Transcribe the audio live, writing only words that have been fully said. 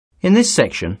In this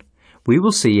section, we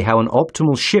will see how an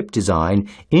optimal ship design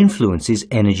influences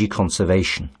energy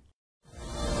conservation.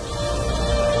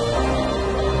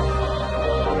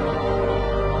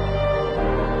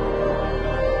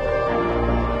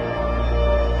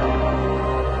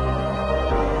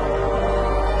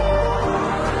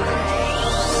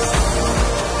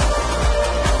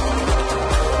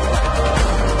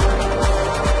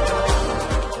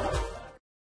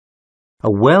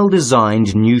 A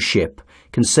well-designed new ship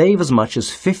can save as much as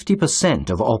 50%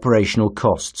 of operational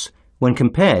costs when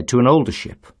compared to an older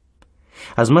ship.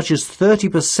 As much as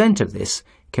 30% of this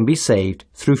can be saved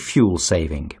through fuel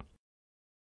saving.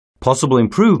 Possible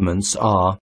improvements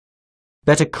are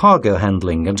better cargo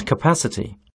handling and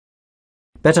capacity,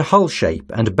 better hull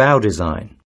shape and bow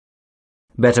design,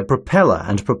 better propeller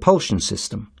and propulsion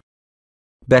system,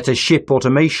 better ship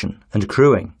automation and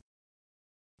crewing.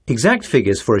 Exact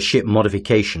figures for a ship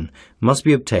modification must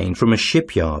be obtained from a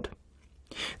shipyard.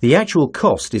 The actual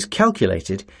cost is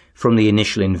calculated from the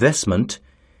initial investment,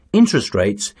 interest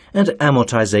rates and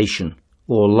amortization,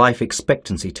 or life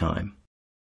expectancy time.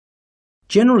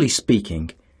 Generally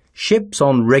speaking, ships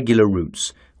on regular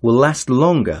routes will last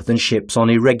longer than ships on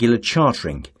irregular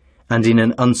chartering and in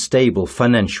an unstable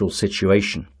financial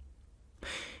situation.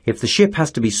 If the ship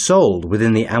has to be sold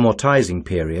within the amortizing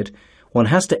period, one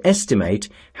has to estimate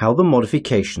how the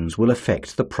modifications will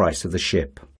affect the price of the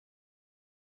ship.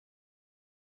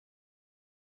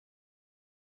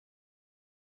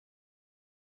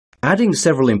 Adding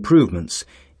several improvements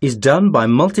is done by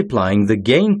multiplying the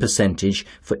gain percentage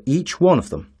for each one of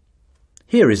them.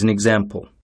 Here is an example.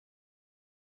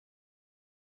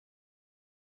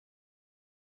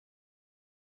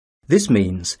 This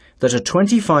means that a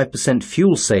 25%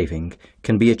 fuel saving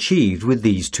can be achieved with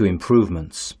these two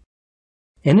improvements.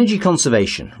 Energy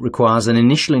conservation requires an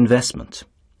initial investment.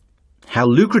 How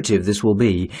lucrative this will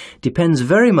be depends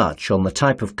very much on the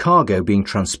type of cargo being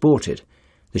transported,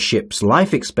 the ship's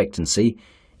life expectancy,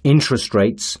 interest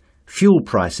rates, fuel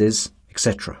prices,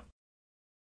 etc.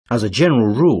 As a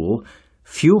general rule,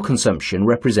 fuel consumption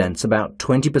represents about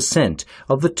 20%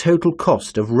 of the total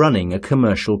cost of running a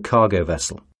commercial cargo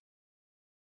vessel.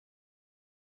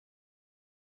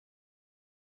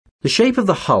 The shape of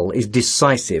the hull is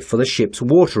decisive for the ship's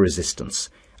water resistance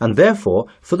and therefore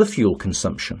for the fuel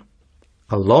consumption.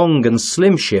 A long and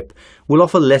slim ship will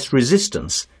offer less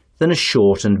resistance than a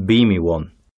short and beamy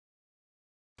one.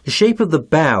 The shape of the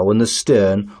bow and the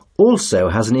stern also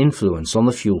has an influence on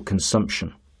the fuel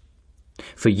consumption.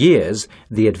 For years,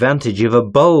 the advantage of a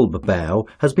bulb bow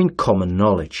has been common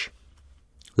knowledge.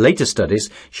 Later studies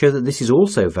show that this is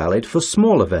also valid for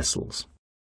smaller vessels.